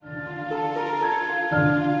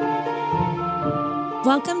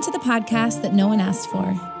Welcome to the podcast that no one asked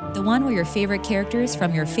for. The one where your favorite characters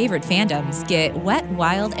from your favorite fandoms get wet,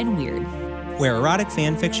 wild, and weird. Where erotic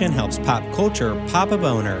fan fiction helps pop culture pop a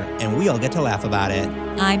boner, and we all get to laugh about it.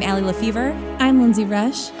 I'm Allie Lefevre. I'm Lindsay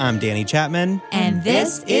Rush. I'm Danny Chapman. And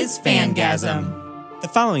this is Fangasm. The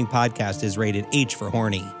following podcast is rated H for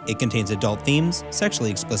horny. It contains adult themes, sexually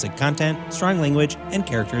explicit content, strong language, and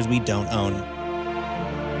characters we don't own.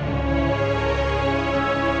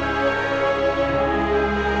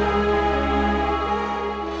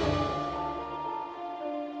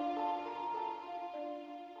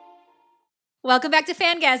 Welcome back to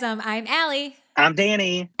Fangasm. I'm Allie. I'm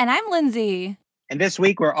Danny. And I'm Lindsay. And this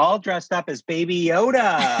week we're all dressed up as Baby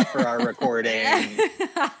Yoda for our recording.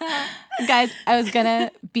 Guys, I was going to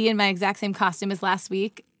be in my exact same costume as last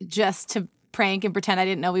week just to prank and pretend I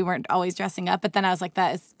didn't know we weren't always dressing up. But then I was like,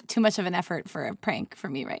 that is too much of an effort for a prank for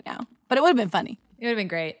me right now. But it would have been funny. It would have been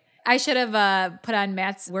great. I should have put on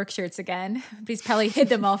Matt's work shirts again. But he's probably hid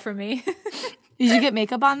them all from me. Did you get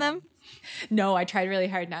makeup on them? No, I tried really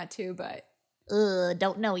hard not to, but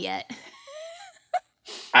don't know yet.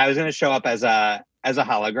 I was going to show up as a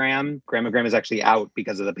hologram. Grandma is actually out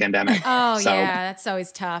because of the pandemic. Oh, so, yeah, that's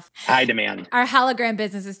always tough. High demand. Our hologram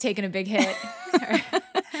business is taking a big hit.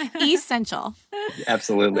 Essential.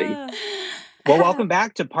 Absolutely. Well, welcome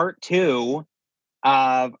back to part 2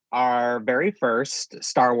 of our very first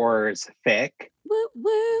Star Wars fic. Whoop,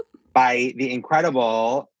 whoop. By the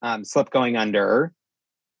incredible Slip Going Under.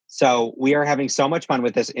 So we are having so much fun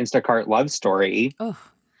with this Instacart love story. Oh.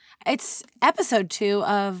 It's episode 2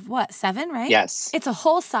 of, 7, right? Yes. It's a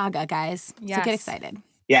whole saga, guys. Yes. So get excited.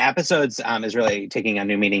 Yeah, episodes is really taking on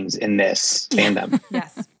new meanings in this fandom.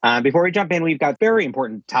 Yes. Before we jump in, we've got very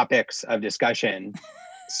important topics of discussion.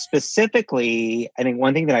 Specifically, I think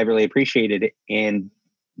one thing that I really appreciated in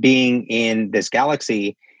being in this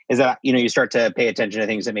galaxy is that, you start to pay attention to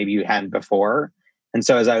things that maybe you hadn't before. And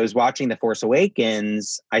so as I was watching The Force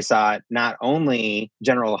Awakens, I saw not only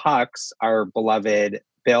General Hux, our beloved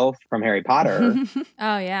Bill from Harry Potter.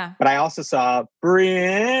 Oh, yeah. But I also saw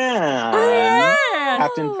Brienne,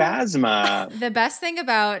 Captain Phasma. The best thing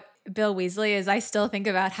about Bill Weasley is I still think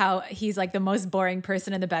about how he's like the most boring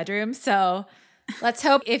person in the bedroom. So let's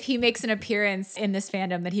hope if he makes an appearance in this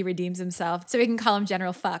fandom that he redeems himself so we can call him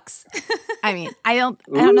General Fucks. I mean, I don't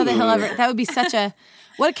know that he'll ever, that would be such a,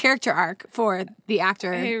 what a character arc for the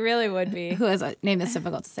actor. It really would be. Who has a name that's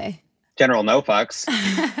difficult to say. General No Fucks.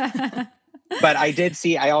 But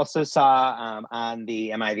I also saw on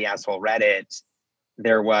the Am I the Asshole Reddit,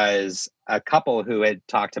 there was a couple who had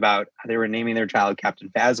talked about they were naming their child Captain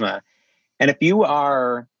Phasma. And if you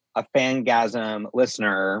are a Fangasm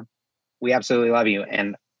listener, we absolutely love you.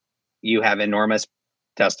 And you have enormous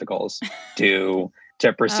testicles to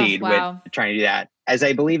proceed with trying to do that. As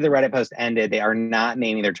I believe the Reddit post ended, they are not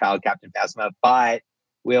naming their child Captain Phasma, but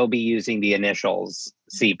will be using the initials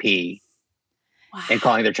CP. Wow. And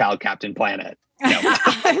calling their child Captain Planet. No.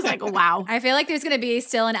 I was like, wow. I feel like there's going to be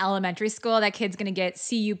still in elementary school that kid's going to get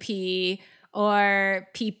CUP or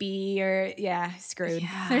PP or, screwed.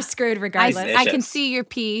 Yeah. They're screwed regardless. I can see your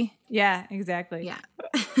P. Yeah, exactly. Yeah.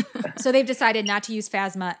 So they've decided not to use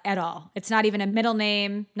Phasma at all. It's not even a middle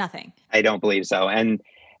name, nothing. I don't believe so. And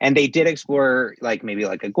they did explore maybe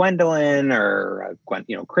a Gwendolyn or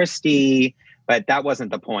Christy, but that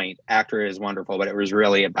wasn't the point. Actor is wonderful, but it was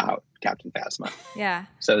really about Captain Phasma. Yeah.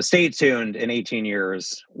 So stay tuned in 18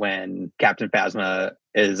 years when Captain Phasma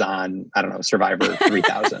is on, Survivor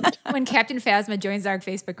 3000. When Captain Phasma joins our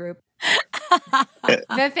Facebook group.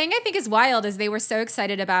 The thing I think is wild is they were so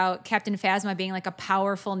excited about Captain Phasma being like a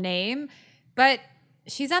powerful name, but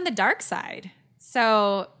she's on the dark side.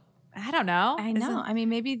 So I don't know. I know. I mean,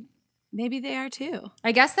 maybe they are too.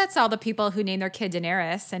 I guess that's all the people who named their kid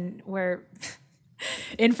Daenerys, and we're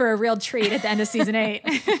in for a real treat at the end of season 8.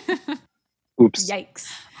 Oops.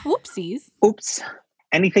 Yikes. Whoopsies. Oops.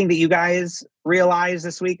 Anything that you guys realize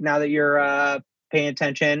this week now that you're paying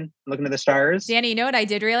attention, looking at the stars? Danny, you know what I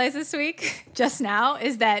did realize this week, just now,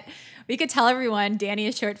 is that we could tell everyone Danny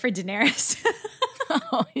is short for Daenerys.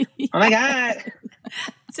 Oh, yeah. Oh my God.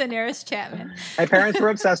 Daenerys Chapman. My parents were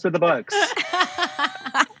obsessed with the books.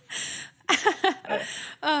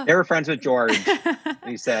 They were friends with George.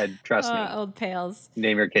 He said, trust me. Old pals.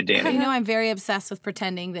 Name your kid Danny. I'm very obsessed with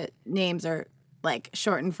pretending that names are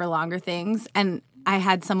shortened for longer things. And I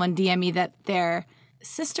had someone DM me that their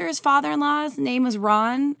sister's father-in-law's name was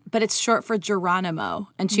Ron, but it's short for Geronimo.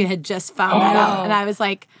 And she had just found that out. And I was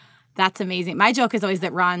like, that's amazing. My joke is always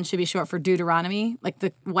that Ron should be short for Deuteronomy, like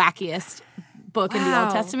the wackiest book in the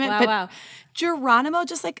Old Testament. Wow, but wow. Geronimo,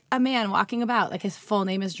 just like a man walking about, like his full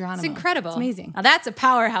name is Geronimo. It's incredible. It's amazing. Now that's a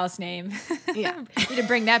powerhouse name. Yeah. Need to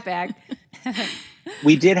bring that back.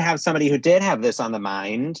 We did have somebody who did have this on the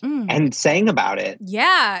mind and sang about it.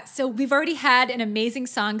 Yeah. So we've already had an amazing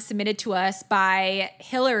song submitted to us by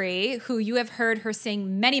Hillary, who you have heard her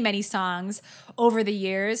sing many, many songs over the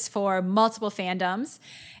years for multiple fandoms.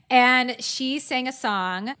 And she sang a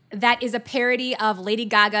song that is a parody of Lady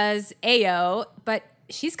Gaga's Ayo, but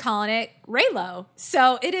she's calling it Raylo.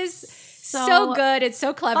 So it is so good. It's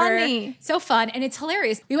so clever. Funny. So fun. And it's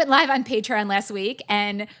hilarious. We went live on Patreon last week,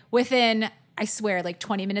 and within, I swear, like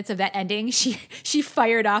 20 minutes of that ending, she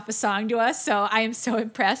fired off a song to us. So I am so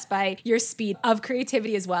impressed by your speed of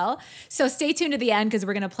creativity as well. So stay tuned to the end because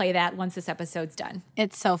we're going to play that once this episode's done.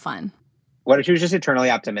 It's so fun. What if she was just eternally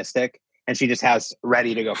optimistic and she just has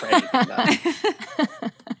ready to go for anything?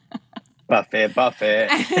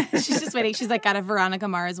 Buffett. She's just waiting. She's like got a Veronica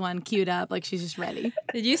Mars one queued up. Like she's just ready.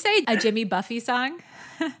 Did you say a Jimmy Buffy song?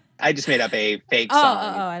 I just made up a fake Oh,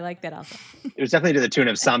 song. I like that also. It was definitely to the tune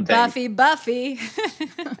of something. Buffy.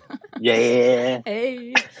 Yeah.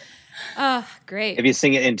 Hey. Oh, great. If you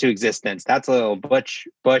sing it into existence, that's a little Bush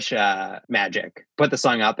magic. Put the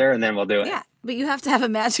song out there and then we'll do it. Yeah, but you have to have a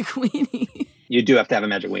magic weenie. You do have to have a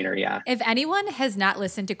magic wiener, yeah. If anyone has not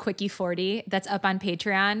listened to Quickie 40, that's up on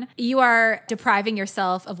Patreon, you are depriving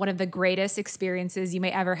yourself of one of the greatest experiences you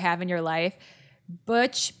may ever have in your life.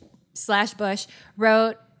 Bush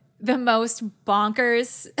wrote the most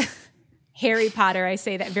bonkers Harry Potter, I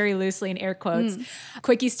say that very loosely in air quotes,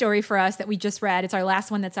 quickie story for us that we just read. It's our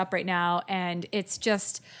last one that's up right now, and it's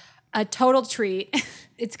just a total treat.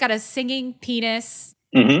 It's got a singing penis.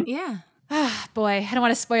 Mm-hmm. Yeah. Boy, I don't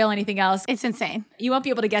want to spoil anything else. It's insane. You won't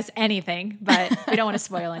be able to guess anything, but we don't want to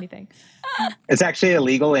spoil anything. It's actually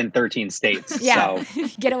illegal in 13 states. Yeah, So,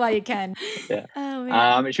 get it while you can. yeah. Oh,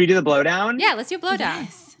 man. Should we do the blowdown? Yeah, let's do a blowdown.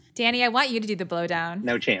 Yes. Danny, I want you to do the blowdown.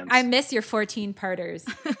 No chance. I miss your 14-parters.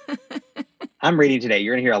 I'm reading today.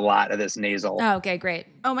 You're going to hear a lot of this nasal. Oh, okay, great.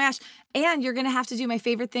 Oh my gosh. And you're going to have to do my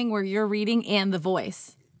favorite thing where you're reading and the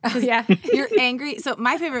voice. Oh, yeah. You're angry. So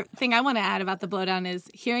my favorite thing I want to add about the blowdown is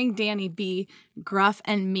hearing Danny be gruff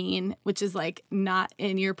and mean, which is like not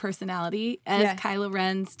in your personality, as Kylo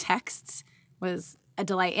Ren's texts was a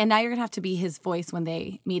delight. And now you're going to have to be his voice when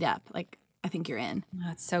they meet up. Like, I think you're in. Oh,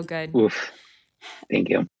 that's so good. Oof. Thank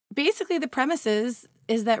you. Basically, the premise is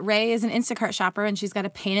that Rey is an Instacart shopper and she's got a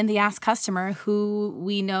pain-in-the-ass customer who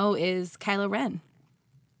we know is Kylo Ren.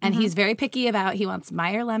 And he's very picky about, he wants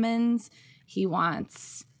Meyer lemons. He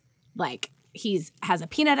wants, like, has a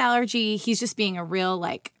peanut allergy. He's just being a real,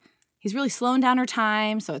 like, he's really slowing down her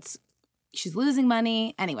time. So she's losing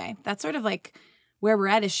money. Anyway, that's sort of like where we're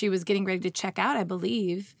at as she was getting ready to check out, I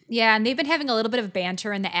believe. Yeah, and they've been having a little bit of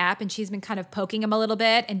banter in the app, and she's been kind of poking him a little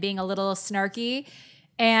bit and being a little snarky.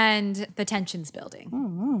 And the tension's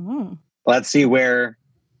building. Let's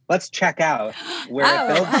check out where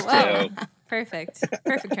it builds to.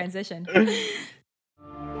 Perfect transition.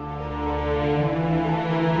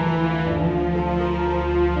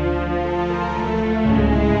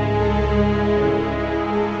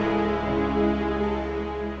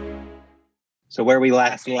 So where we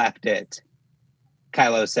last left it,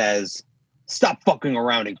 Kylo says, "Stop fucking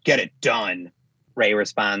around and get it done." Rey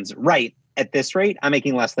responds, "Right. At this rate, I'm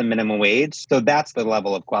making less than minimum wage, so that's the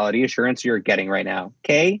level of quality assurance you're getting right now,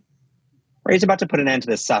 okay?" Rey's about to put an end to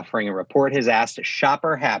the suffering and report his ass to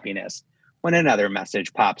Shopper Happiness when another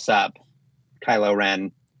message pops up. Kylo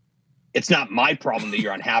Ren, "It's not my problem that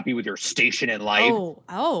you're unhappy with your station in life." Oh.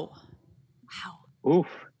 Wow. Oof.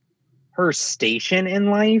 Her station in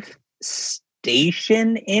life?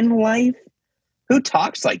 Station in life? Who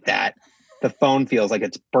talks like that? The phone feels like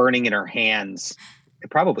it's burning in her hands. It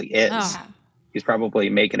probably is. Oh. He's probably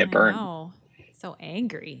making it burn. Oh, so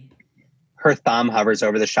angry. Her thumb hovers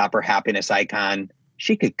over the Shopper Happiness icon.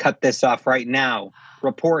 She could cut this off right now,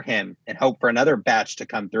 report him, and hope for another batch to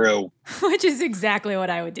come through. Which is exactly what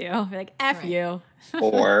I would do. Like, F Right. you.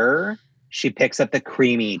 Or she picks up the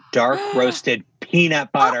creamy, dark roasted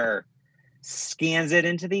peanut butter, scans it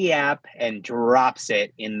into the app, and drops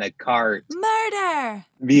it in the cart Murder!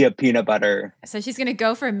 via peanut butter. So she's going to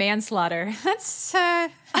go for manslaughter. That's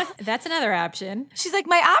another option. She's like,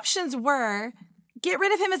 my options were get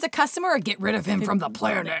rid of him as a customer or get rid of him from the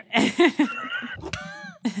planet.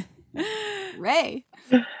 Rey.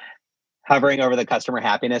 Hovering over the customer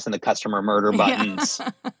happiness and the customer murder buttons.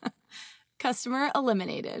 Customer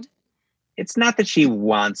eliminated. It's not that she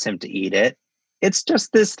wants him to eat it. It's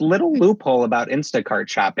just this little loophole about Instacart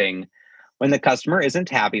shopping. When the customer isn't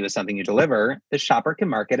happy with something you deliver, the shopper can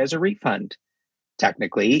mark it as a refund.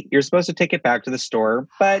 Technically, you're supposed to take it back to the store,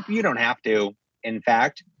 but you don't have to. In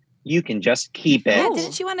fact, you can just keep it. Yeah,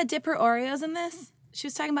 didn't she want to dip her Oreos in this? She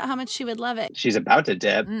was talking about how much she would love it. She's about to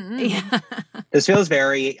dip. Yeah. This feels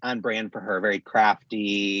very on brand for her, very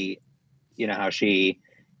crafty. You know how she,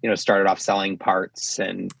 started off selling parts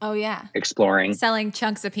and exploring. Selling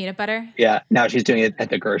chunks of peanut butter. Yeah, now she's doing it at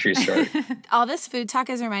the grocery store. All this food talk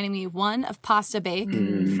is reminding me, one, of Pasta Bake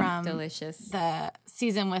from delicious. The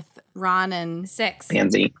season with Ron and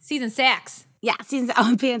Pansy. Season 6. Yeah,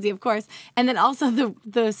 Pansy, of course. And then also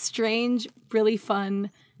the strange, really fun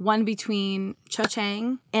one between Cho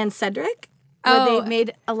Chang and Cedric, where they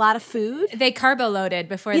made a lot of food. They carbo loaded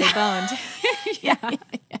before they boned.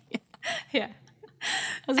 Yeah.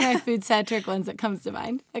 Those are my food-centric ones that comes to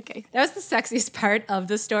mind. Okay. That was the sexiest part of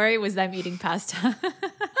the story, was them eating pasta.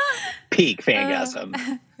 Peak fangasm.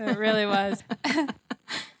 It really was.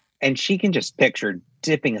 And she can just picture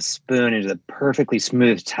dipping a spoon into the perfectly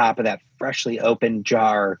smooth top of that freshly opened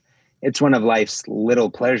jar. It's one of life's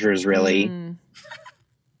little pleasures, really.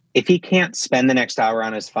 If he can't spend the next hour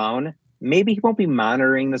on his phone, maybe he won't be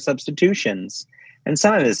monitoring the substitutions. And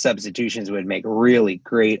some of his substitutions would make really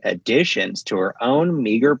great additions to her own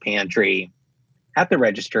meager pantry. At the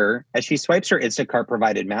register, as she swipes her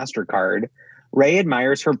Instacart-provided MasterCard, Ray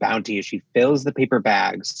admires her bounty as she fills the paper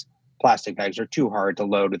bags. Plastic bags are too hard to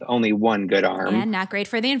load with only one good arm. And not great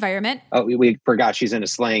for the environment. Oh, we forgot she's in a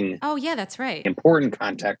sling. Oh, yeah, that's right. Important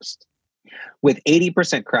context. With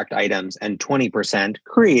 80% correct items and 20%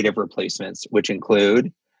 creative replacements, which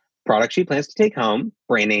include products she plans to take home,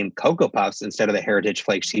 brand name Cocoa Puffs instead of the Heritage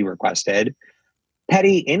Flakes he requested,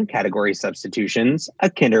 petty in-category substitutions,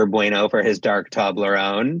 a Kinder Bueno for his dark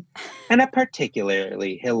Toblerone, and a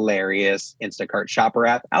particularly hilarious Instacart shopper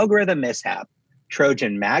app algorithm mishap,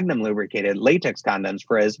 Trojan Magnum lubricated latex condoms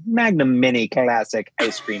for his Magnum Mini classic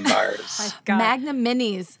ice cream bars. My God. Magnum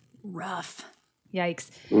Minis. Rough.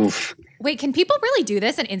 Yikes. Oof. Wait, can people really do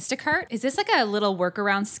this in Instacart? Is this like a little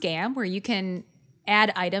workaround scam where you can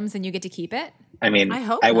add items and you get to keep it? I mean,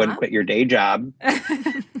 I wouldn't quit your day job.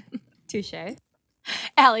 Touche.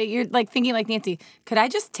 Allie, you're like thinking like Nancy, could I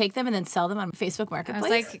just take them and then sell them on Facebook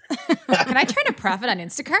Marketplace? I was like, can I turn a profit on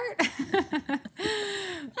Instacart?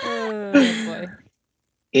 Oh, boy.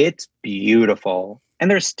 It's beautiful.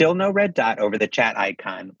 And there's still no red dot over the chat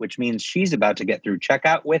icon, which means she's about to get through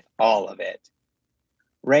checkout with all of it.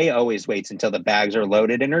 Ray always waits until the bags are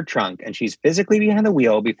loaded in her trunk and she's physically behind the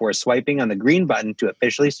wheel before swiping on the green button to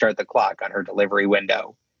officially start the clock on her delivery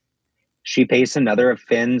window. She pastes another of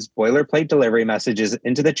Finn's boilerplate delivery messages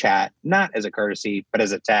into the chat, not as a courtesy, but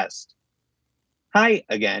as a test. Hi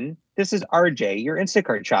again. This is RJ, your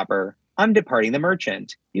Instacart shopper. I'm departing the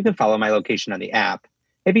merchant. You can follow my location on the app.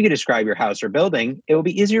 If you could describe your house or building, it will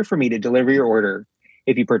be easier for me to deliver your order.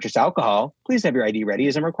 If you purchase alcohol, please have your ID ready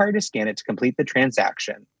as I'm required to scan it to complete the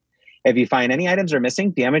transaction. If you find any items are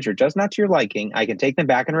missing, damaged, or just not to your liking, I can take them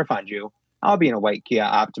back and refund you. I'll be in a white Kia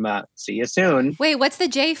Optima. See you soon. Wait, what's the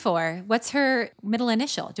J for? What's her middle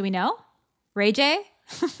initial? Do we know? Ray J?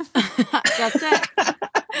 That's it.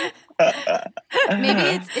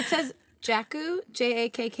 Maybe it says Jakku,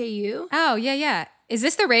 Jakku. Oh, yeah. Is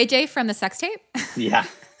this the Ray J from the sex tape? Yeah.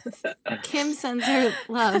 Kim sends her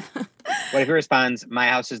love. What if he responds, my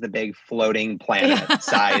house is the big floating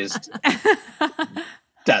planet-sized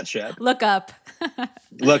death ship. Look up.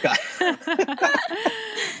 Look up.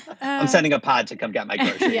 I'm sending a pod to come get my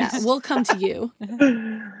groceries. Yeah, we'll come to you.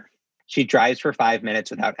 She drives for 5 minutes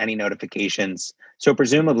without any notifications. So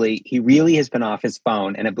presumably, he really has been off his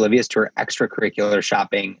phone and oblivious to her extracurricular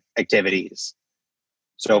shopping activities.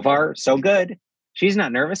 So far, so good. She's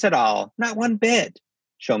not nervous at all. Not one bit.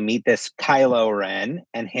 She'll meet this Kylo Ren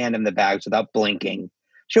and hand him the bags without blinking.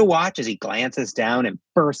 She'll watch as he glances down and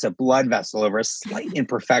bursts a blood vessel over a slight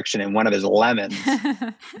imperfection in one of his lemons.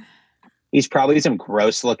 He's probably some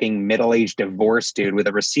gross-looking, middle-aged divorced dude with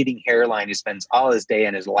a receding hairline who spends all his day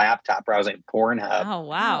on his laptop browsing Pornhub. Oh,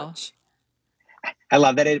 wow. I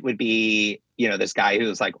love that it would be, this guy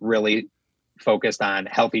who's like really focused on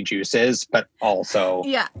healthy juices, but also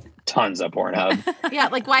tons of Pornhub. Yeah,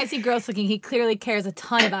 like why is he gross looking? He clearly cares a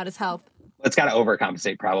ton about his health. It's got to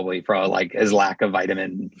overcompensate probably for like his lack of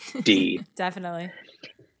vitamin D. Definitely.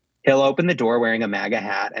 He'll open the door wearing a MAGA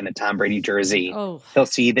hat and a Tom Brady jersey. Oh. He'll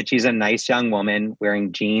see that she's a nice young woman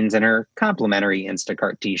wearing jeans and her complimentary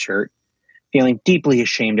Instacart t-shirt, feeling deeply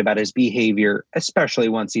ashamed about his behavior, especially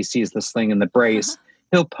once he sees the sling and the brace.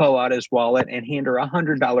 He'll pull out his wallet and hand her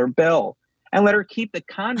 $100 bill and let her keep the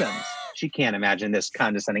condoms. She can't imagine this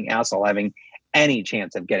condescending asshole having any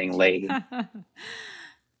chance of getting laid.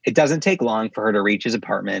 It doesn't take long for her to reach his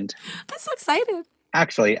apartment. I'm so excited.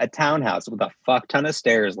 Actually, a townhouse with a fuck ton of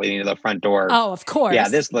stairs leading to the front door. Oh, of course. Yeah,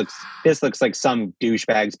 this looks like some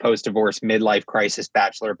douchebag's post-divorce midlife crisis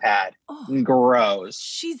bachelor pad. Oh. Gross.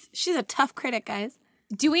 She's a tough critic, guys.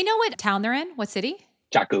 Do we know what town they're in? What city?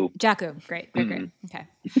 Jakku. Jakku. Great. Great. Okay.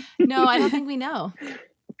 No, I don't think we know.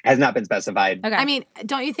 Has not been specified. Okay. I mean,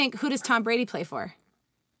 don't you think, who does Tom Brady play for?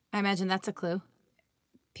 I imagine that's a clue.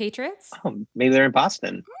 Patriots? Oh, maybe they're in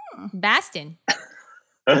Boston. Baston.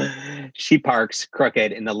 She parks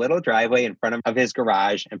crooked in the little driveway in front of his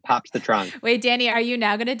garage and pops the trunk. Wait, Danny, are you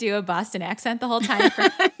now going to do a Boston accent the whole time for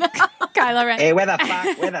Kylo Ren? Hey, where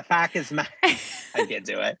the fuck is my... I can't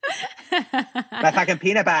do it. My fucking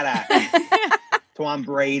peanut butter. Tom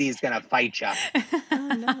Brady's going to fight you. Oh,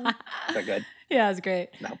 no. Is that good? Yeah, it was great.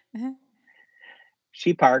 No.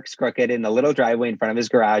 She parks crooked in the little driveway in front of his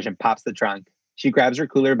garage and pops the trunk. She grabs her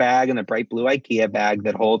cooler bag and the bright blue IKEA bag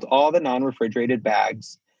that holds all the non-refrigerated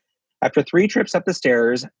bags. After 3 trips up the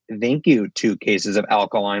stairs, thank you, 2 cases of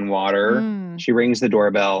alkaline water, she rings the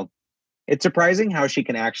doorbell. It's surprising how she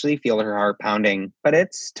can actually feel her heart pounding, but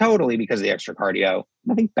it's totally because of the extra cardio.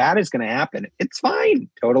 Nothing bad is going to happen. It's fine.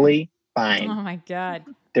 Totally fine. Oh my God.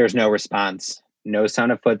 There's no response. No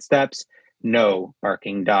sound of footsteps. No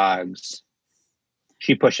barking dogs.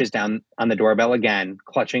 She pushes down on the doorbell again,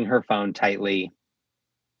 clutching her phone tightly.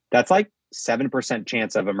 That's like 7%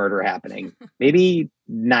 chance of a murder happening. Maybe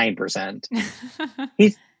 9%.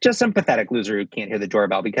 He's just some pathetic loser who can't hear the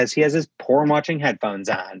doorbell because he has his porn watching headphones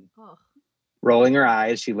on. Oh. Rolling her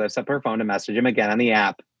eyes, she lifts up her phone to message him again on the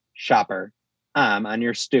app. Shopper, I'm on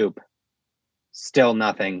your stoop. Still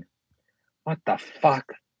nothing. What the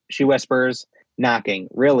fuck? She whispers, knocking,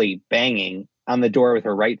 really banging on the door with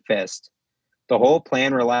her right fist. The whole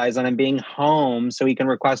plan relies on him being home so he can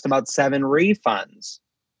request about 7 refunds.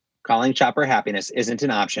 Calling Shopper Happiness isn't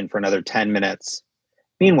an option for another 10 minutes.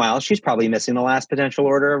 Meanwhile, she's probably missing the last potential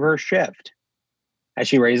order of her shift. As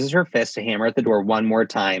she raises her fist to hammer at the door one more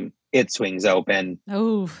time, it swings open.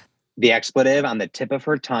 Oh. The expletive on the tip of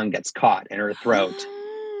her tongue gets caught in her throat.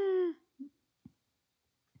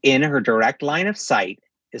 In her direct line of sight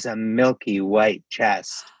is a milky white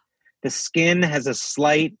chest. The skin has a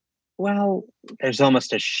slight, well, there's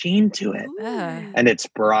almost a sheen to it. And it's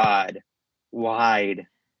broad, wide,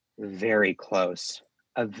 very close.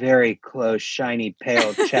 A very close, shiny,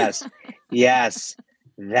 pale chest. Yes,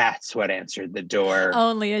 that's what answered the door.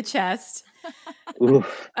 Only a chest.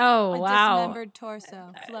 Oof. Oh, A wow. dismembered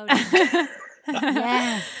torso floating.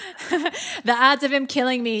 Yes. The odds of him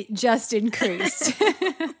killing me just increased.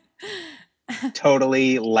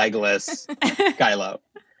 Totally legless Kylo.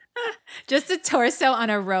 Just a torso on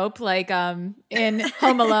a rope, like in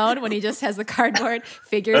Home Alone when he just has the cardboard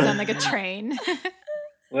figures on like a train.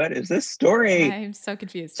 What is this story? I'm so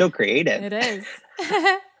confused. So creative. It is.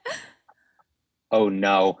 Oh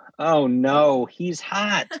no, he's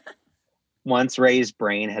hot. Once Ray's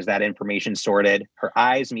brain has that information sorted, her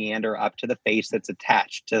eyes meander up to the face that's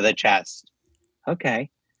attached to the chest. Okay.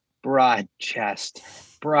 Broad chest.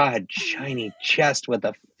 Broad, shiny chest with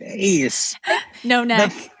a face. No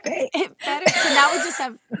neck. It better. So now we just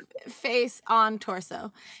have face on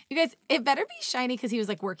torso. You guys, it better be shiny because he was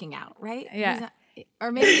like working out, right? Yeah.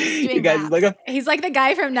 Or maybe he's doing You guys laps. He's like the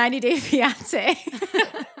guy from 90 Day Fiancé.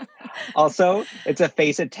 Also, it's a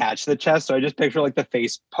face attached to the chest, so I just picture like the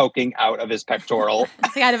face poking out of his pectoral.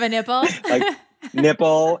 It's kind of a nipple. Like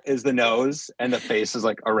nipple is the nose, and the face is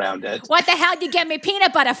like around it. What the hell did you get me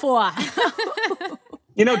peanut butter for?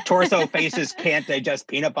 You know, torso faces can't digest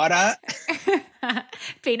peanut butter.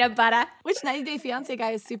 Peanut butter. Which 90 Day Fiancé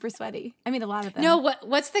guy is super sweaty? I mean, a lot of them. No,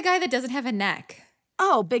 what's the guy that doesn't have a neck?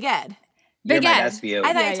 Oh, Big Ed. Big You're my Ed. best view.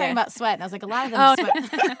 I thought you were talking about sweat, and I was like, a lot of them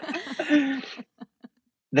sweat.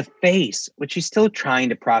 The face, which she's still trying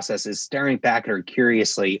to process, is staring back at her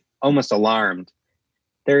curiously, almost alarmed.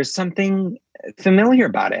 There's something familiar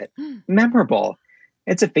about it. Memorable.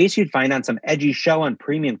 It's a face you'd find on some edgy show on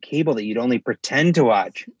premium cable that you'd only pretend to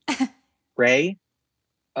watch. Ray?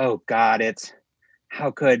 Oh, God,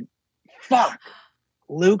 fuck.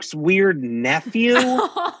 Luke's weird nephew?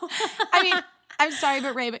 I mean, I'm sorry,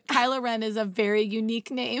 but Ray, but Kylo Ren is a very unique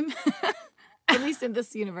name. At least in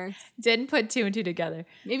this universe. Didn't put 2 and 2 together.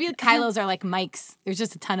 Maybe the Kylos are like Mikes. There's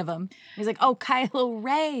just a ton of them. He's like, oh, Kylo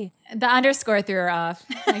Ray. The underscore threw her off.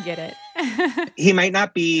 I get it. He might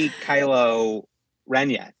not be Kylo Ren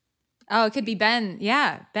yet. Oh, it could be Ben.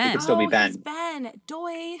 Yeah, Ben. It could still be Ben. He's Ben.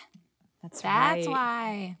 Doy. That's That's right.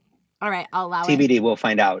 why. All right, I'll allow it. TBD, we'll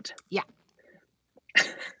find out. Yeah.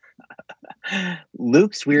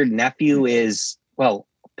 Luke's weird nephew is, well,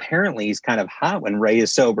 apparently he's kind of hot when Ray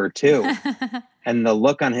is sober too. And the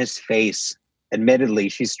look on his face, Admittedly,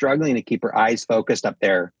 she's struggling to keep her eyes focused up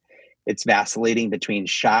there. It's vacillating between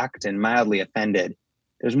shocked and mildly offended.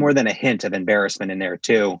 There's more than a hint of embarrassment in there,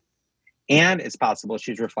 too. And it's possible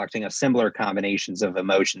she's reflecting a similar combinations of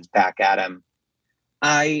emotions back at him.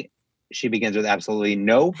 She begins with absolutely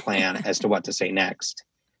no plan as to what to say next.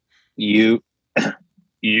 You,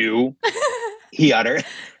 he utters.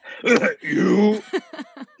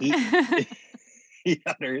 He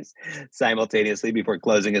utters simultaneously before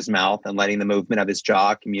closing his mouth and letting the movement of his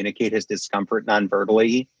jaw communicate his discomfort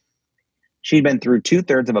non-verbally. She'd been through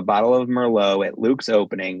 2/3 of a bottle of Merlot at Luke's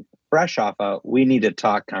opening, fresh off a "we need to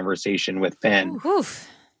talk" conversation with Finn. Oof.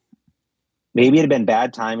 Maybe it had been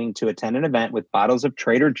bad timing to attend an event with bottles of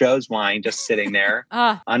Trader Joe's wine just sitting there,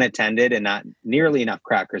 unattended, and not nearly enough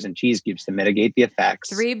crackers and cheese cubes to mitigate the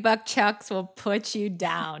effects. $3 chucks will put you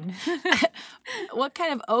down. What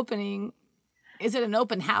kind of opening? Is it an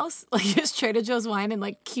open house? Like just Trader Joe's wine and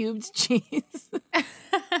like cubed cheese?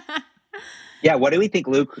 Yeah, what do we think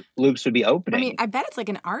Luke's would be opening? I mean, I bet it's like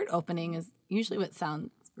an art opening is usually what it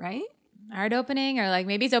sounds, right? Art opening, or like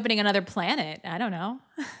maybe he's opening another planet. I don't know.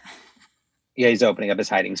 Yeah, he's opening up his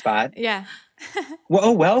hiding spot. Yeah.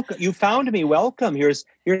 Well, welcome. You found me. Welcome. Here's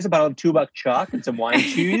a bottle of $2 chuck and some wine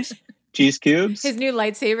cheese cubes. His new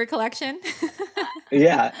lightsaber collection.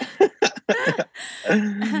 Yeah.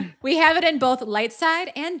 We have it in both light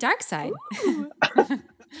side and dark side.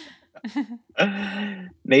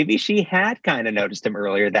 Maybe she had kind of noticed him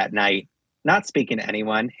earlier that night. Not speaking to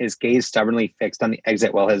anyone, his gaze stubbornly fixed on the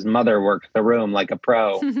exit while his mother worked the room like a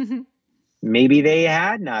pro. Maybe they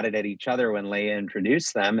had nodded at each other when Leia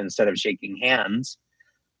introduced them instead of shaking hands.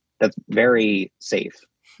 That's very safe.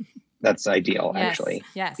 That's ideal, actually.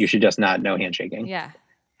 Yes. You should just nod, no handshaking. Yeah.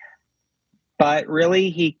 But really,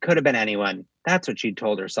 he could have been anyone. That's what she'd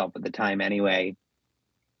told herself at the time anyway.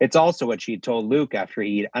 It's also what she'd told Luke after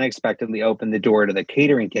he'd unexpectedly opened the door to the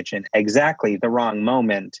catering kitchen exactly the wrong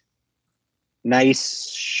moment.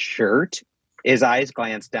 Nice shirt. His eyes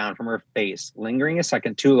glanced down from her face, lingering a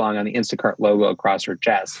second too long on the Instacart logo across her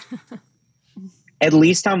chest. At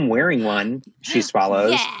least I'm wearing one, she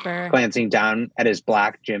swallows, glancing down at his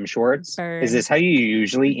black gym shorts. Is this how you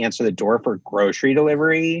usually answer the door for grocery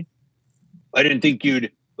delivery? I didn't think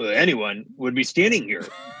anyone would be standing here.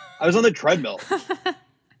 I was on the treadmill.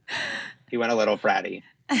 He went a little fratty.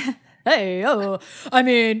 Hey, I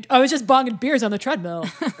mean, I was just bonging beers on the treadmill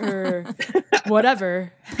or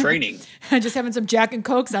whatever. Training. Just having some Jack and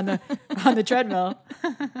Cokes on the treadmill.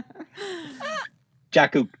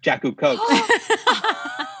 Jacku Cokes.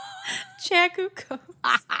 Jacku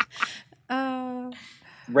Cokes.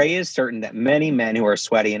 Ray is certain that many men who are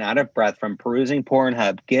sweaty and out of breath from perusing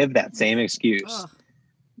Pornhub give that same excuse. Ugh.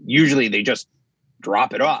 Usually they just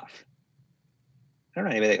drop it off. I don't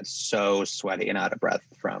know anybody that's so sweaty and out of breath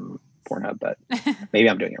from Pornhub, but maybe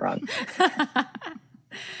I'm doing it wrong.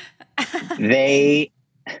 They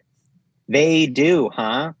do,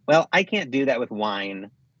 huh? Well, I can't do that with wine.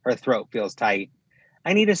 Her throat feels tight.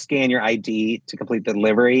 I need to scan your ID to complete the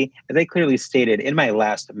delivery. As I clearly stated in my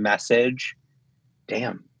last message.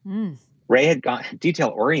 Damn. Ray had gone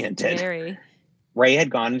detail-oriented. Very. Ray had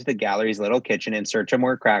gone into the gallery's little kitchen in search of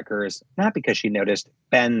more crackers, not because she noticed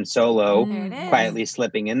Ben Solo quietly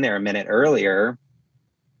slipping in there a minute earlier.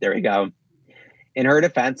 There we go. In her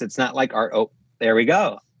defense, it's not like art. Oh, there we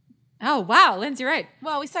go. Oh, wow. Lindsay, right.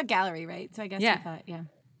 Well, we saw gallery, right? So I guess we thought, yeah.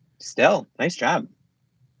 Still, nice job.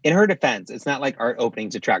 In her defense, it's not like art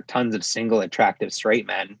openings attract tons of single attractive straight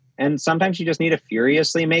men. And sometimes you just need to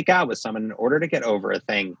furiously make out with someone in order to get over a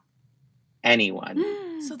thing. Anyone.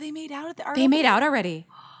 So they made out at the art They made out already.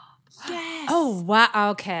 Yes. Oh,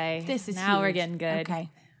 wow. Okay. This is now huge. We're getting good. Okay.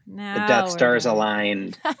 Now the Death Stars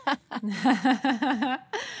aligned.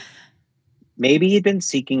 Maybe he'd been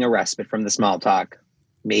seeking a respite from the small talk.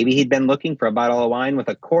 Maybe he'd been looking for a bottle of wine with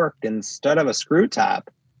a cork instead of a screw top.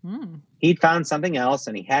 He'd found something else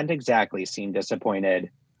and he hadn't exactly seemed disappointed.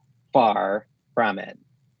 Far from it.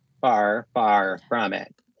 Far, far from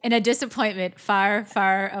it. In a disappointment, far,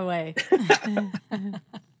 far away.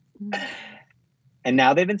 And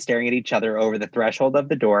now they've been staring at each other over the threshold of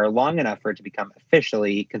the door long enough for it to become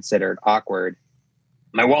officially considered awkward.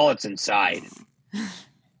 My wallet's inside.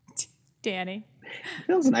 Danny. It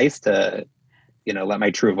feels nice to, let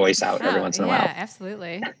my true voice out every once in a while. Yeah,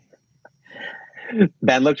 absolutely.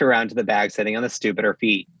 Ben looked around to the bag sitting on the stoop at her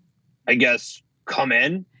feet. I guess, come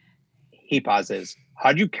in. He pauses.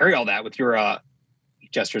 How'd you carry all that with your, he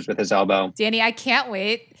gestures with his elbow. Danny, I can't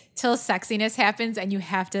wait till sexiness happens and you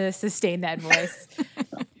have to sustain that voice.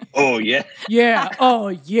 Oh, yeah. Yeah. Oh,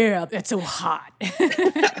 yeah. That's so hot.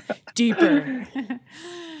 Deeper.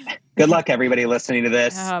 Good luck, everybody listening to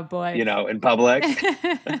this. Oh, boy. In public.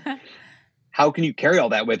 How can you carry all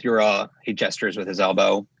that with your, he gestures with his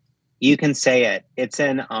elbow. You can say it. It's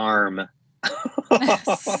an arm. Oh,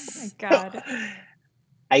 my God.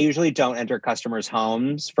 I usually don't enter customers'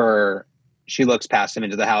 homes she looks past him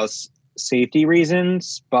into the house, safety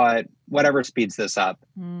reasons, but whatever speeds this up.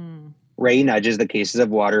 Ray nudges the cases of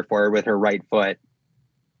water forward with her right foot.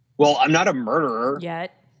 Well, I'm not a murderer.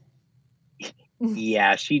 Yet.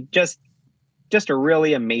 Yeah, she just a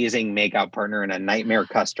really amazing makeout partner and a nightmare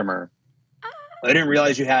customer. I didn't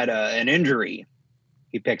realize you had an injury.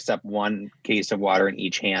 He picks up one case of water in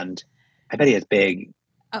each hand. I bet he has big,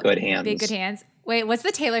 good hands. Big, good hands. Wait, what's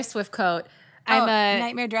the Taylor Swift quote? I'm a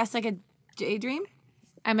nightmare dressed like a daydream.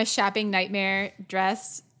 I'm a shopping nightmare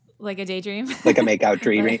dressed like a daydream. Like a makeout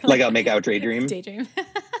daydream. Like a makeout daydream. Daydream.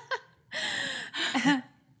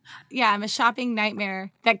 Yeah, I'm a shopping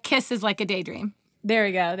nightmare that kisses like a daydream. There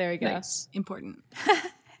we go. Nice. Important.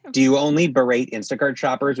 Do you only berate Instacart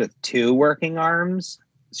shoppers with 2 working arms?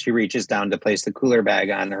 She reaches down to place the cooler bag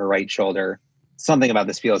on her right shoulder. Something about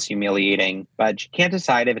this feels humiliating, but she can't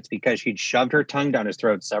decide if it's because she'd shoved her tongue down his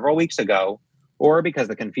throat several weeks ago or because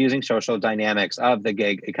the confusing social dynamics of the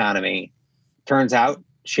gig economy. Turns out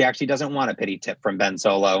she actually doesn't want a pity tip from Ben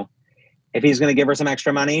Solo. If he's going to give her some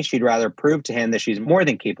extra money, she'd rather prove to him that she's more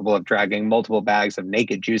than capable of dragging multiple bags of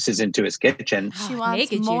naked juices into his kitchen. She wants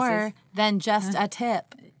more than just a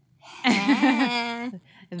tip.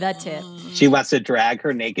 The tip. She wants to drag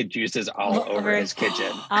her naked juices all over his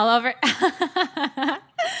kitchen. All over.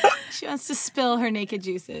 She wants to spill her naked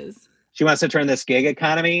juices. She wants to turn this gig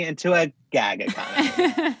economy into a gag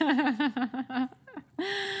economy.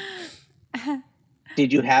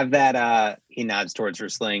 Did you have that, he nods towards her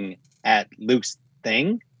sling, at Luke's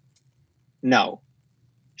thing? No.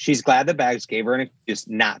 She's glad the bags gave her an excuse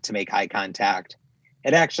not to make eye contact.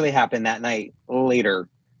 It actually happened that night later.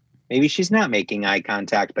 Maybe she's not making eye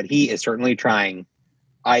contact, but he is certainly trying.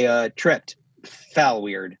 I tripped. Fell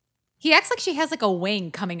weird. He acts like she has like a wing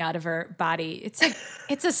coming out of her body.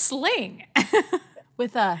 It's a sling.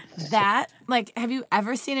 With that, like, have you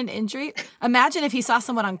ever seen an injury? Imagine if he saw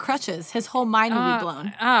someone on crutches. His whole mind would be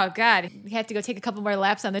blown. Oh, God. He had to go take a couple more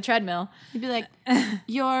laps on the treadmill. He'd be like,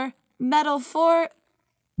 your metal forearm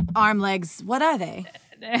legs, what are they?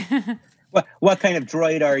 What kind of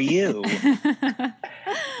droid are you?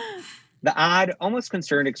 The odd, almost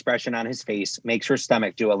concerned expression on his face makes her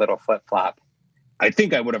stomach do a little flip-flop. I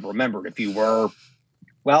think I would have remembered if you were...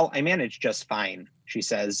 Well, I managed just fine, she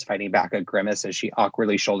says, fighting back a grimace as she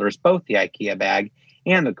awkwardly shoulders both the IKEA bag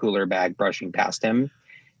and the cooler bag brushing past him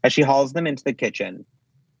as she hauls them into the kitchen.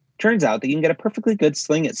 Turns out that you can get a perfectly good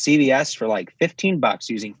sling at CVS for like $15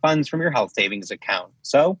 using funds from your health savings account.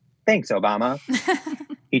 So, thanks, Obama.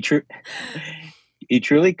 He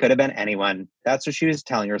truly could have been anyone. That's what she was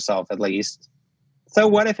telling herself, at least. So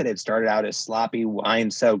what if it had started out as sloppy,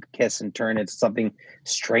 wine-soaked kiss and turned into something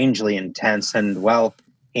strangely intense and, well,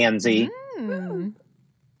 handsy?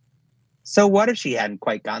 So what if she hadn't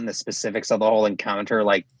quite gotten the specifics of the whole encounter,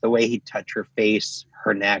 like the way he touched her face,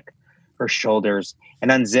 her neck, her shoulders, and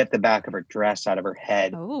unzipped the back of her dress out of her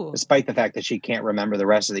head, despite the fact that she can't remember the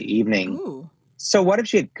rest of the evening? Ooh. So what if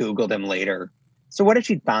she had Googled him later? So what if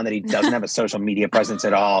she'd found that he doesn't have a social media presence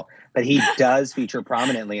at all, but he does feature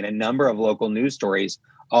prominently in a number of local news stories,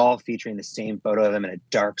 all featuring the same photo of him in a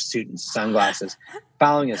dark suit and sunglasses,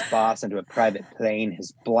 following his boss into a private plane,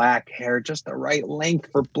 his black hair just the right length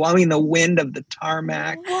for blowing the wind of the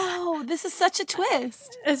tarmac. Whoa, this is such a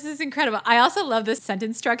twist. This is incredible. I also love this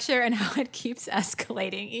sentence structure and how it keeps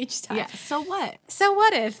escalating each time. Yeah, so what? So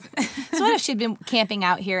what if? So what if she'd been camping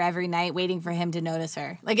out here every night waiting for him to notice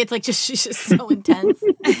her? Like, it's like she's just so intense.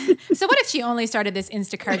 So what if she only started this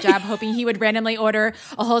Instacart job hoping he would randomly order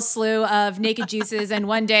a whole slew of naked juices and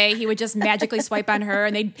one day he would just magically swipe on her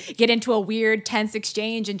and they'd get into a weird tense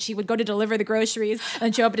exchange and she would go to deliver the groceries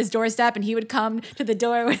and show up at his doorstep and he would come to the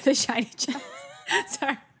door with a shiny gem.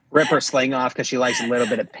 Sorry. Rip her sling off because she likes a little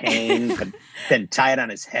bit of pain, but then tie it on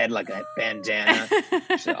his head like a bandana.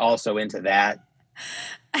 She's also into that.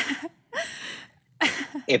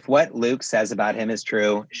 If what Luke says about him is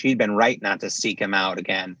true, she'd been right not to seek him out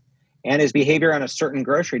again. And his behavior on a certain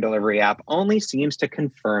grocery delivery app only seems to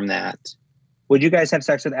confirm that. Would you guys have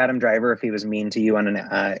sex with Adam Driver if he was mean to you on an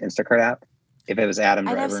Instacart app? If it was Adam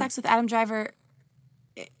Driver? I'd have sex with Adam Driver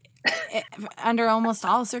under almost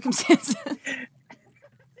all circumstances.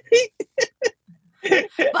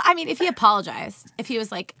 But I mean, if he apologized, if he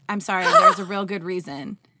was like, I'm sorry, there's a real good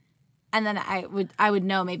reason. And then I would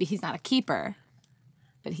know maybe he's not a keeper,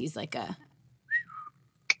 but he's like a...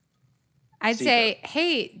 I'd say,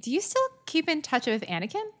 hey, do you still keep in touch with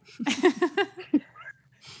Anakin?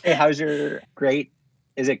 Hey, how's your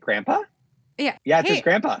is it grandpa? Yeah. Yeah, it's Hey, his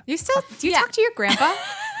grandpa. Do you talk to your grandpa?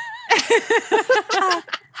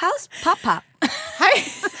 How's Pop? Hi.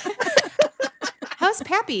 How's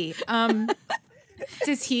Pappy?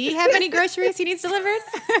 Does he have any groceries he needs delivered?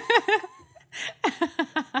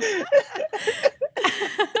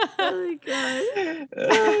 Oh my God.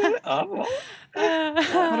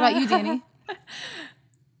 What about you, Danny?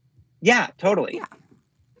 Yeah, totally. Yeah.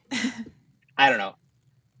 I don't know.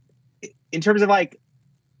 In terms of like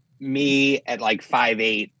me at like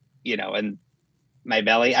 5'8", and my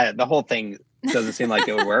belly, the whole thing doesn't seem like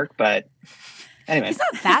it would work. But anyway, He's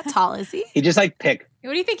not that tall, is he? he just like pick.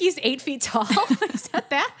 What do you think? He's 8 feet tall? Is that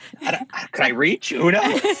that? Could I reach? Who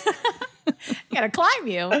knows? Gotta climb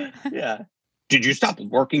you. Yeah. Did you stop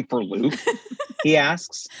working for Luke? He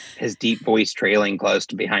asks, his deep voice trailing close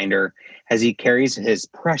to behind her as he carries his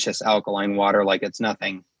precious alkaline water like it's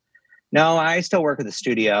nothing. No, I still work at the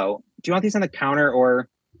studio. Do you want these on the counter, or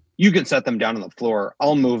you can set them down on the floor?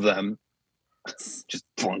 I'll move them. Just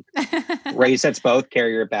plunk. Ray sets both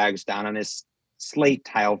carrier bags down on his slate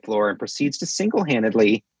tile floor and proceeds to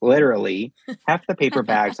single-handedly, literally, heft the paper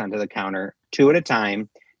bags onto the counter, 2 at a time,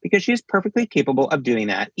 because she is perfectly capable of doing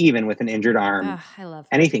that, even with an injured arm. I love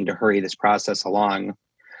Anything to hurry this process along.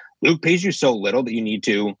 Luke pays you so little that you need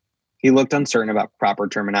to. He looked uncertain about proper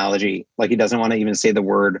terminology, like he doesn't want to even say the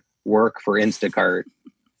word work for Instacart.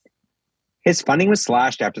 His funding was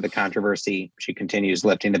slashed after the controversy. She continues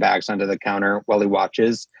lifting the bags onto the counter while he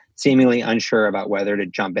watches, seemingly unsure about whether to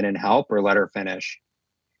jump in and help or let her finish.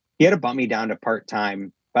 He had to bump me down to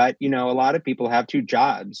part-time, but, a lot of people have 2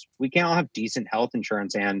 jobs. We can't all have decent health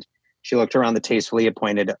insurance, and she looked around the tastefully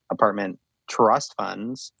appointed apartment trust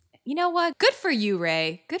funds. You know what? Good for you,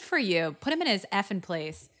 Ray. Good for you. Put him in his effing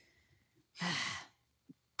place.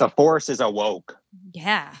 The force is awoke.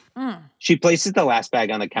 Yeah. She places the last bag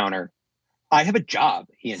on the counter. I have a job,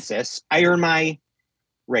 he insists. I earn my...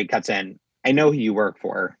 Ray cuts in. I know who you work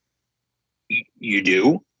for. You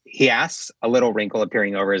do? He asks, a little wrinkle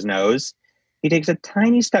appearing over his nose. He takes a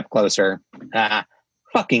tiny step closer.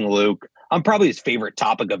 Fucking Luke. I'm probably his favorite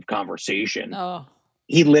topic of conversation. Oh.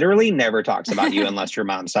 He literally never talks about you unless your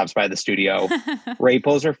mom stops by the studio. Ray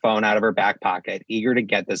pulls her phone out of her back pocket, eager to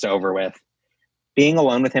get this over with. Being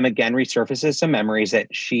alone with him again resurfaces some memories that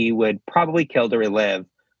she would probably kill to relive,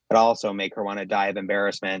 but also make her want to die of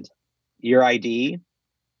embarrassment. Your ID?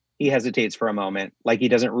 He hesitates for a moment, like he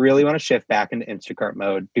doesn't really want to shift back into Instacart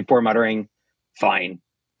mode, before muttering, fine,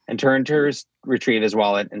 and turn to retrieve his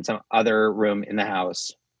wallet in some other room in the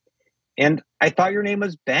house. And I thought your name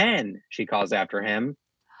was Ben, she calls after him.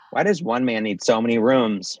 Why does one man need so many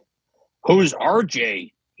rooms? Who's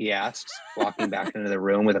RJ? He asks, walking back into the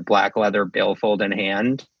room with a black leather billfold in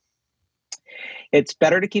hand. It's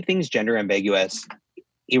better to keep things gender ambiguous.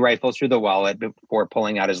 He rifles through the wallet before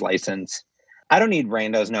pulling out his license. I don't need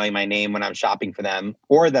randos knowing my name when I'm shopping for them,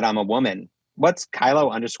 or that I'm a woman. What's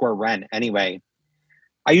Kylo_Ren anyway?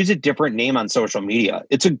 I use a different name on social media.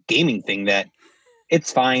 It's a gaming thing that...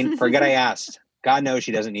 It's fine. Forget I asked. God knows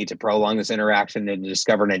she doesn't need to prolong this interaction and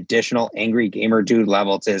discover an additional angry gamer dude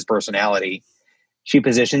level to his personality. She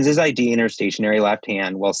positions his ID in her stationary left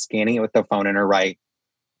hand while scanning it with the phone in her right.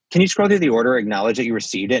 Can you scroll through the order, acknowledge that you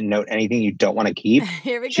received it, and note anything you don't want to keep?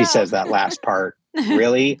 Here we go. She says that last part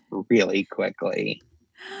really, really quickly.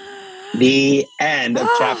 The end of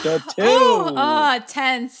chapter 2.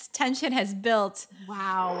 Tense. Tension has built.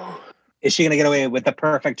 Wow. Is she going to get away with the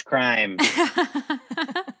perfect crime?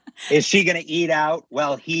 Is she going to eat out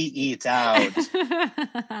while he eats out?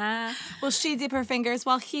 Will she dip her fingers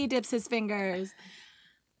while he dips his fingers?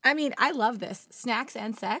 I mean, I love this. Snacks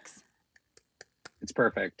and sex. It's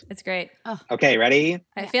perfect. It's great. Oh. Okay, ready?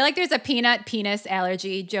 I feel like there's a peanut penis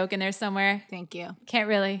allergy joke in there somewhere. Thank you. Can't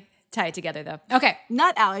really tie it together though. Okay.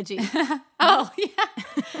 Nut allergy. Oh, yeah.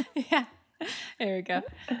 Yeah. There we go.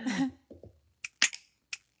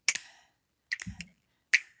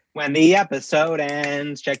 When the episode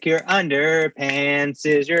ends, check your underpants.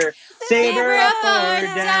 Is your saber up or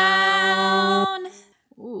down?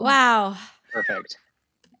 Wow. Perfect.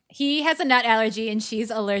 He has a nut allergy and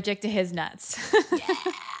she's allergic to his nuts.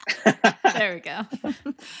 There we go.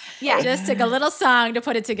 Yeah. Just took a little song to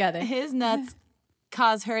put it together. His nuts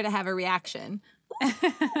cause her to have a reaction.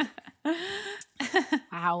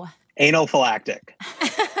 Wow. Anaphylactic.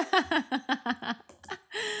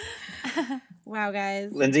 Wow,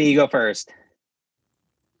 guys. Lindsay, you go first.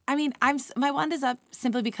 I mean, my wand is up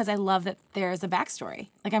simply because I love that there's a backstory.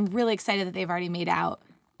 Like, I'm really excited that they've already made out.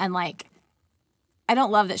 And, like, I don't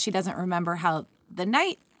love that she doesn't remember how the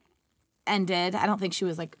night ended. I don't think she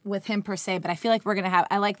was like with him per se, but I feel like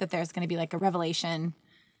I like that there's going to be like a revelation.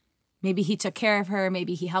 Maybe he took care of her.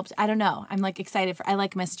 Maybe he helped. I don't know. I'm like excited I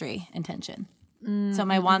like mystery and tension. So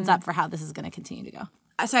my wand's up for how this is going to continue to go.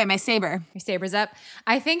 Sorry, my saber. Your saber's up.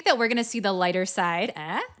 I think that we're going to see the lighter side,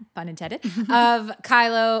 pun intended, of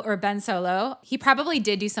Kylo or Ben Solo. He probably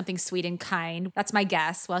did do something sweet and kind. That's my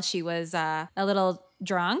guess, while she was a little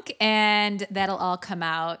drunk. And that'll all come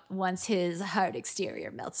out once his hard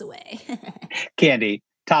exterior melts away. Candy,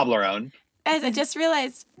 Toblerone. Guys, I just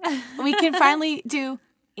realized we can finally do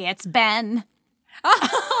It's Ben.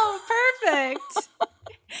 Oh, perfect.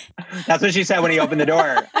 That's what she said when he opened the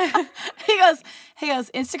door. He goes,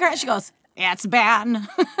 Instacart. She goes, it's Ben.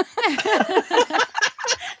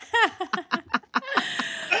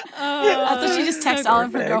 That's what she just texts all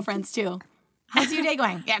of her girlfriends too. How's your day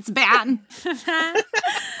going? It's Ben.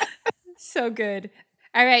 So good.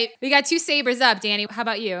 All right. We got 2 sabers up. Danny, how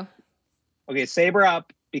about you? Okay, saber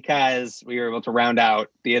up because we were able to round out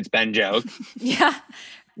the It's Ben joke. Yeah.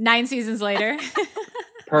 9 seasons later.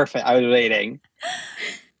 Perfect. I was waiting.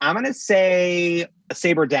 I'm going to say a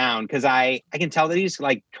saber down because I can tell that he's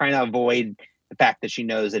like trying to avoid the fact that she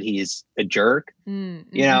knows that he's a jerk, you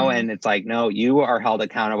know, and it's like, no, you are held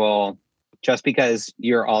accountable. Just because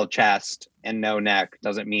you're all chest and no neck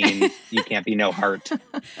doesn't mean you can't be no heart.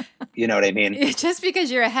 You know what I mean? Just because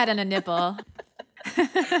you're a head and a nipple.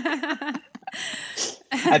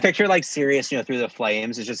 I picture like Sirius, through the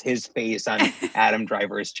flames. It's just his face on Adam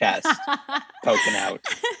Driver's chest poking out.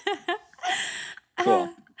 Cool.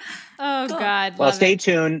 Oh, cool. God. Well, stay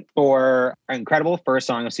tuned for our incredible first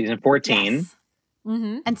song of season 14. Yes.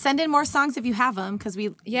 And send in more songs if you have them because we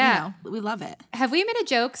love it. Have we made a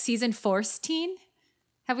joke season 14?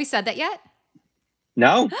 Have we said that yet?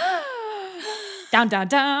 No. Down, down,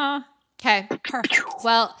 down. Okay, perfect.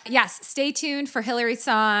 Well, yes, stay tuned for Hillary's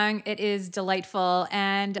song. It is delightful,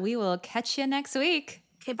 and we will catch you next week.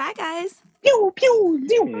 Okay, bye, guys. Pew, pew,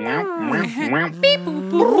 pew. Beep,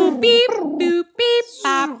 boop, boop, beep, boop, beep,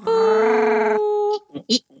 bop, boop.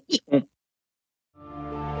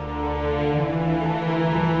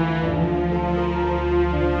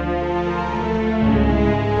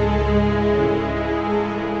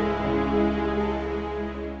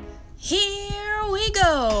 Here we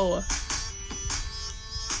go.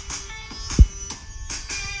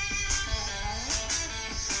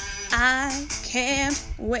 I can't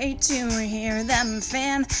wait to hear them.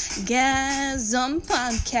 Fangasm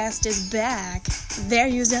podcast is back. They're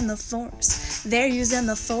using the force. They're using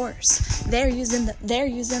the force. They're using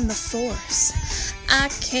the force. I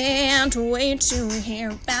can't wait to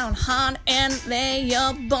hear about Han and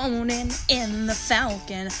Leia boning in the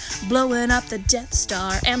Falcon, blowing up the Death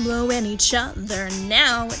Star and blowing each other.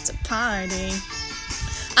 Now it's a party.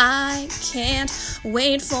 I can't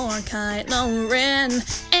wait for Kylo Ren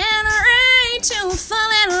and Rey to fall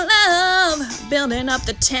in love, building up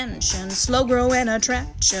the tension, slow growing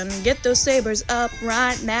attraction. Get those sabers up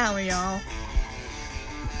right now, y'all.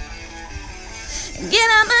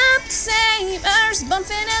 Get 'em up, sabers,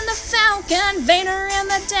 bumping in the Falcon, Vader in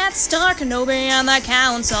the Death Star, Kenobi and the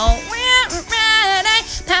Council. We're ready,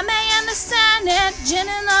 Padme in the Senate, Jin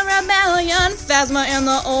in the Rebellion, Phasma in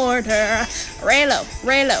the Order. Reylo,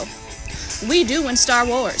 we doing Star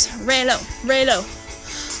Wars. Reylo,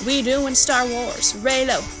 we doing Star Wars.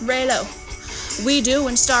 Reylo, we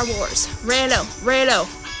doing Star Wars. Reylo.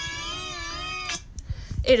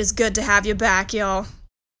 It is good to have you back, y'all.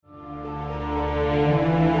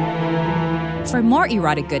 For more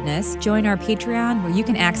erotic goodness, join our Patreon where you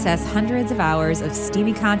can access hundreds of hours of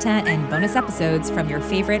steamy content and bonus episodes from your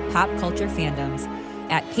favorite pop culture fandoms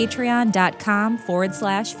at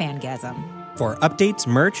patreon.com/fangasm. For updates,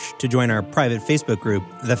 merch, to join our private Facebook group,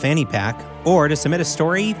 The Fanny Pack, or to submit a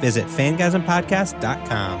story, visit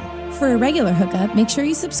fangasmpodcast.com. For a regular hookup, make sure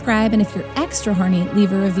you subscribe, and if you're extra horny,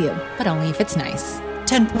 leave a review, but only if it's nice.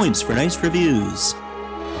 10 points for nice reviews.